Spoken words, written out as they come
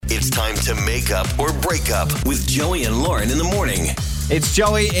time to make up or break up with Joey and Lauren in the morning. It's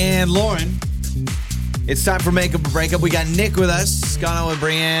Joey and Lauren. It's time for Make Up or Break Up. We got Nick with us. Gone on with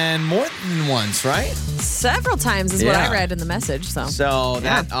Brianne more than once, right? Several times is what I read in the message. So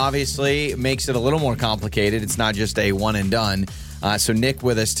that obviously makes it a little more complicated. It's not just a one and done. So Nick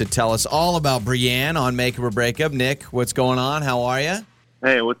with us to tell us all about Brianne on Make Up or Break Up. Nick, what's going on? How are you?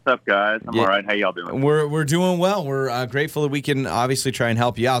 Hey, what's up, guys? I'm all right. How y'all doing? We're doing well. We're grateful that we can obviously try and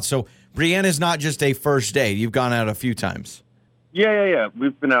help you out. So Brianne is not just a first date. You've gone out a few times. Yeah.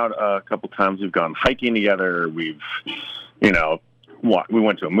 We've been out a couple times. We've gone hiking together. We've, we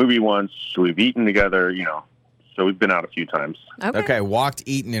went to a movie once. We've eaten together, So we've been out a few times. Okay, walked,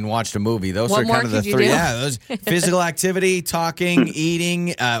 eaten, and watched a movie. Those what are kind of the three. Do? Yeah, those physical activity, talking,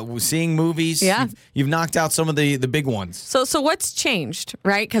 eating, seeing movies. Yeah. You've knocked out some of the big ones. So what's changed,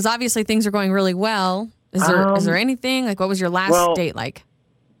 right? Because obviously things are going really well. Is there anything? Like, what was your last date like?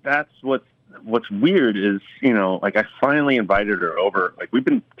 That's what's weird is, I finally invited her over. Like, we've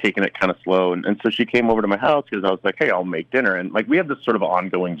been taking it kind of slow. And so she came over to my house because I was like, hey, I'll make dinner. And, we have this sort of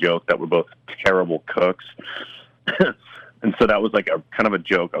ongoing joke that we're both terrible cooks. And so that was a kind of a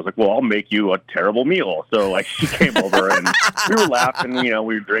joke. I was like, well, I'll make you a terrible meal. So she came over and we were laughing, we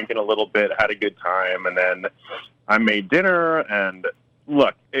were drinking a little bit, had a good time. And then I made dinner and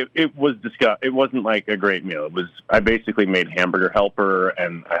look, it was disgusting. It wasn't a great meal. I basically made hamburger helper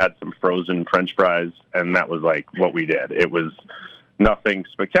and I had some frozen French fries. And that was what we did. It was nothing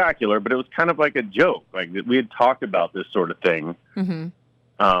spectacular, but it was kind of like a joke. We had talked about this sort of thing. Mm-hmm.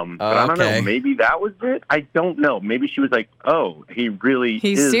 But I don't know. Maybe that was it. I don't know. Maybe she was like, "Oh, he's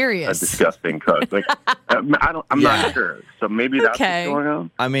is serious. A disgusting cook." I'm not sure. So maybe that's what's going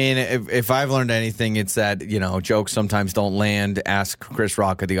on. I mean, if I've learned anything, it's that jokes sometimes don't land. Ask Chris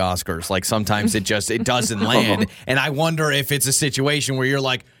Rock at the Oscars. Sometimes it doesn't land, and I wonder if it's a situation where you're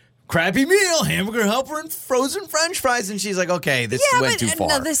like, crappy meal, hamburger helper, and frozen French fries. And she's like, okay, this went too far.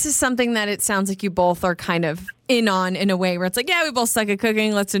 No, this is something that it sounds like you both are kind of in on in a way where it's like, yeah, we both suck at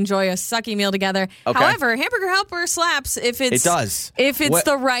cooking. Let's enjoy a sucky meal together. Okay. However, hamburger helper slaps if it's... It does. If it's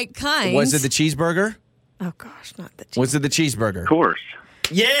the right kind. Was it the cheeseburger? Oh, gosh, not the cheeseburger. Was it the cheeseburger? Of course.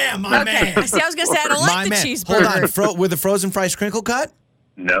 Yeah, my man. See, I was going to say, I don't like the cheeseburger. Hold on. With the frozen fries crinkle cut?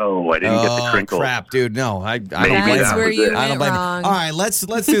 No, I didn't get the crinkle. Crap, dude. No, I don't blame you. That's where you I don't blame wrong. you. All right, let's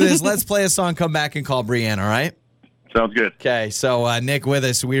do this. Let's play a song, come back, and call Brianne, all right? Sounds good. Okay, so Nick with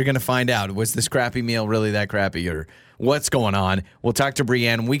us. We're going to find out, was this crappy meal really that crappy, or what's going on? We'll talk to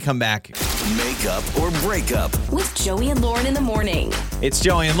Brianne when we come back. Make up or break up with Joey and Lauren in the morning. It's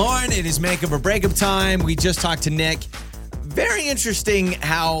Joey and Lauren. It is make up or break up time. We just talked to Nick. Very interesting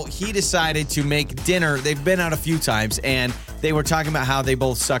how he decided to make dinner. They've been out a few times, and they were talking about how they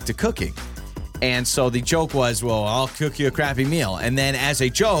both sucked at cooking. And so the joke was, well, I'll cook you a crappy meal. And then as a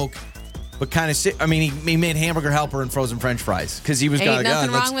joke, but kind of, he made hamburger helper and frozen French fries because he was going to go.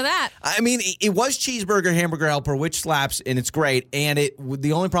 Ain't nothing wrong with that. I mean, it was cheeseburger, hamburger helper, which slaps, and it's great. And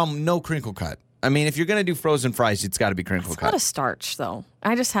the only problem, no crinkle cut. I mean, if you're going to do frozen fries, it's got to be crinkle cut. It's a lot of starch, though.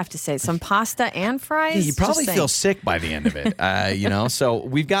 I just have to say, some pasta and fries. Yeah, you probably feel sick by the end of it, So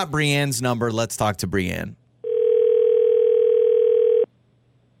we've got Brianne's number. Let's talk to Brianne.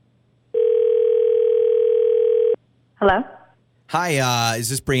 Hello? Hi, is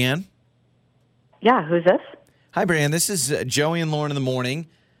this Brianne? Yeah, who's this? Hi, Brianne. This is Joey and Lauren in the morning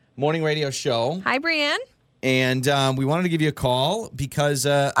radio show. Hi, Brianne. And we wanted to give you a call because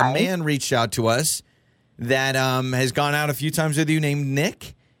a man reached out to us that has gone out a few times with you named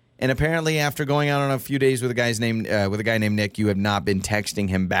Nick. And apparently after going out on a few days with a guy named Nick, you have not been texting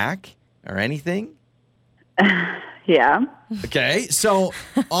him back or anything? Yeah. Okay, so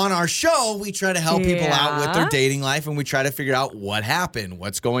on our show, we try to help people out with their dating life, and we try to figure out what happened,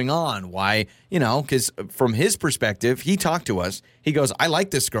 what's going on, why, because from his perspective, he talked to us. He goes, I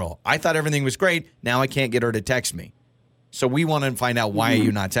like this girl. I thought everything was great. Now I can't get her to text me. So we want to find out, why are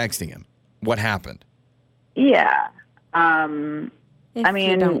you not texting him? What happened? Yeah. The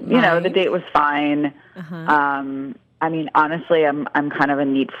date was fine. Uh-huh. Honestly, I'm kind of a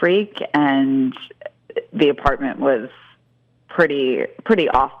neat freak, and the apartment was pretty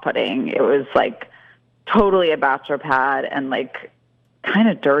off-putting. It was totally a bachelor pad and kind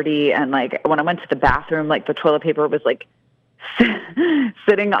of dirty. And when I went to the bathroom, the toilet paper was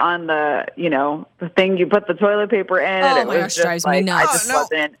sitting on the thing you put the toilet paper in. Oh, and my gosh, drives me nuts. I just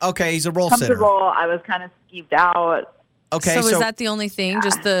wasn't okay, he's a roll comfortable. sitter. I was kind of skeeved out. Okay, so is that the only thing?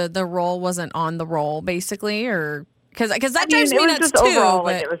 Just the roll wasn't on the roll, basically, or because that drives me nuts too. Overall,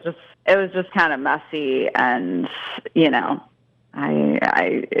 but it was just kind of messy, and it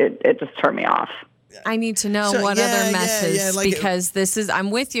just turned me off. I need to know what other messes because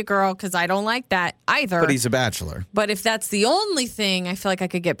I'm with you, girl, because I don't like that either. But he's a bachelor. But if that's the only thing, I feel like I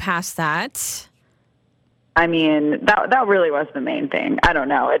could get past that. I mean, that really was the main thing. I don't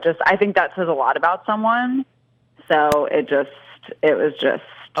know. I think that says a lot about someone. So it was just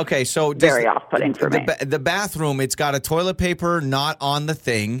okay. So very off-putting for me. The bathroom, it's got a toilet paper not on the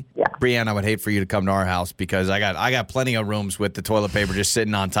thing. Yeah. Brianne, I would hate for you to come to our house because I got plenty of rooms with the toilet paper just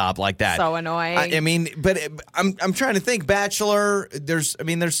sitting on top like that. So annoying. I mean, but I'm trying to think. Bachelor,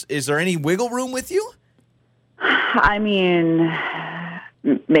 is there any wiggle room with you? I mean,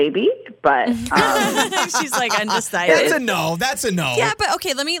 maybe, but she's like undecided. That's a no. Yeah, but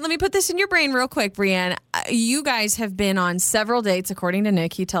okay, let me put this in your brain real quick, Brianne. You guys have been on several dates, according to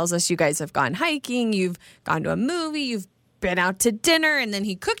Nick. He tells us you guys have gone hiking, you've gone to a movie, you've been out to dinner, and then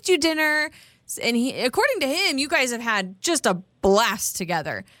he cooked you dinner. And according to him, you guys have had just a blast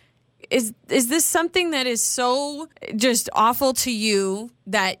together. Is this something that is so just awful to you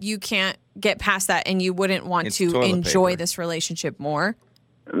that you can't get past that and you wouldn't want to enjoy this relationship more?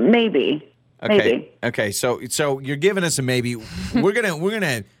 Maybe. Okay. Maybe. Okay. So you're giving us a maybe. We're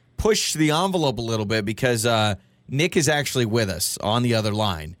gonna push the envelope a little bit because Nick is actually with us on the other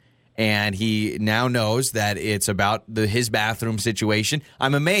line, and he now knows that it's about his bathroom situation.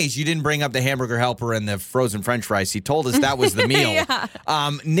 I'm amazed you didn't bring up the hamburger helper and the frozen French fries. He told us that was the meal. Yeah.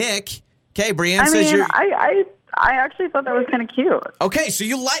 Nick. Okay, Brianne says you're. I actually thought that was kind of cute. Okay, so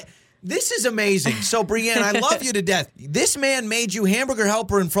you like. This is amazing. So, Brianne, I love you to death. This man made you hamburger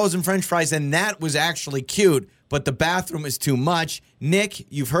helper and frozen French fries, and that was actually cute, but the bathroom is too much.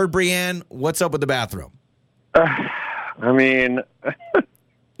 Nick, you've heard Brianne. What's up with the bathroom? I mean,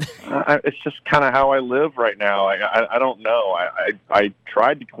 it's just kind of how I live right now. I don't know. I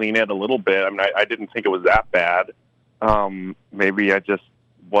tried to clean it a little bit. I mean, I didn't think it was that bad. Maybe I just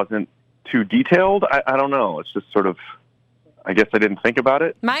wasn't too detailed. I don't know. It's just sort of... I guess I didn't think about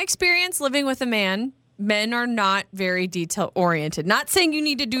it. My experience living with a man, men are not very detail-oriented. Not saying you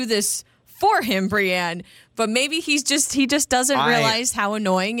need to do this for him, Brianne, but maybe he just doesn't realize how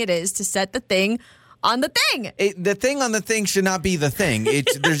annoying it is to set the thing on the thing. The thing on the thing should not be the thing.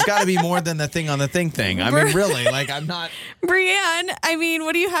 There's got to be more than the thing on the thing. I mean, really, I'm not... Brianne, I mean,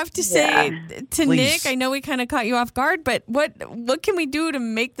 what do you have to say to Please. Nick? I know we kind of caught you off guard, but what can we do to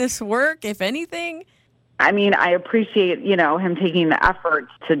make this work, if anything? I mean, I appreciate, him taking the effort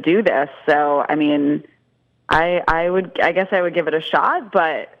to do this. So, I mean, I guess I would give it a shot,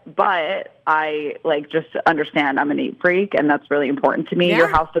 but I just understand I'm a neat freak, and that's really important to me. Yeah. Your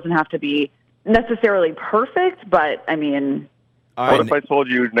house doesn't have to be necessarily perfect, but I mean, what if I told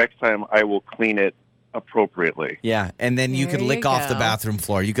you next time I will clean it appropriately? Yeah, and then you could lick off the bathroom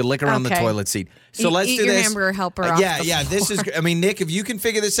floor. You could lick around the toilet seat. So let's do your this. Hamburger helper off Yeah. This is. I mean, Nick, if you can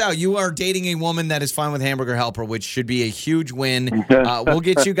figure this out, you are dating a woman that is fine with hamburger helper, which should be a huge win. We'll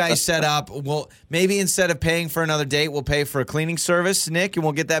get you guys set up. We'll maybe instead of paying for another date, we'll pay for a cleaning service, Nick, and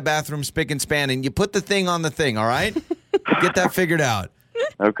we'll get that bathroom spick and span. And you put the thing on the thing. All right, get that figured out.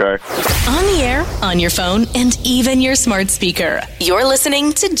 Okay. On the air, on your phone, and even your smart speaker. You're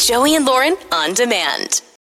listening to Joey and Lauren on demand.